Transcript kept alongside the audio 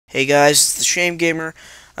Hey guys, it's the Shame Gamer.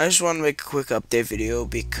 I just want to make a quick update video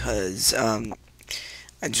because I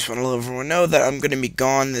just want to let everyone know that I'm going to be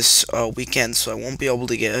gone this weekend, so I won't be able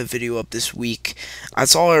to get a video up this week.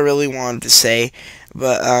 That's all I really wanted to say,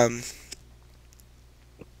 but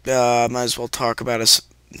might as well talk about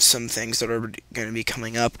some things that are going to be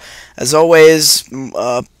coming up. As always,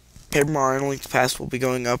 Paper Mario Link's Past will be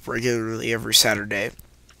going up regularly every Saturday,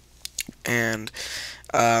 and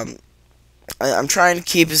I'm trying to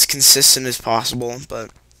keep as consistent as possible,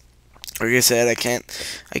 but like I said, I can't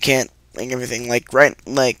make everything like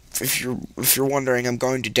if you're wondering, I'm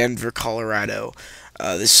going to Denver, Colorado,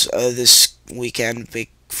 this weekend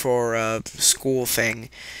for a school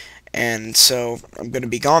thing, and so I'm gonna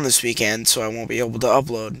be gone this weekend, so I won't be able to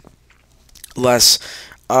upload unless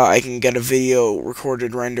I can get a video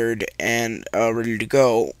recorded, rendered, and ready to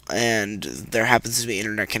go, and there happens to be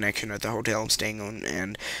internet connection at the hotel I'm staying on,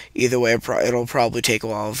 and either way, it'll probably take a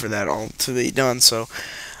while for that all to be done, so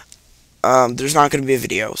there's not going to be a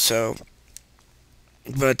video, so,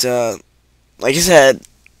 but, like I said,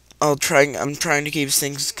 I'm trying to keep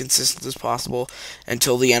things as consistent as possible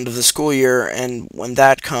until the end of the school year, and when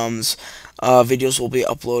that comes, videos will be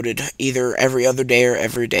uploaded either every other day or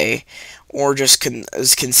every day, or just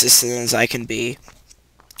as consistent as I can be.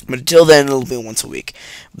 But until then, it'll be once a week.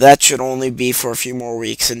 That should only be for a few more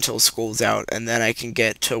weeks until school's out, and then I can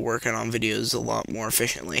get to working on videos a lot more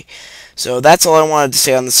efficiently. So that's all I wanted to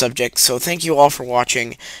say on the subject. So thank you all for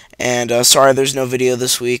watching, and sorry there's no video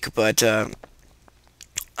this week, but sorry,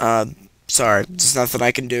 there's nothing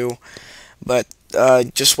I can do. But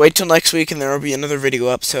just wait till next week, and there will be another video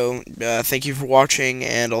up. So thank you for watching,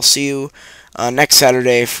 and I'll see you next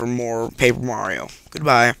Saturday for more Paper Mario.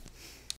 Goodbye.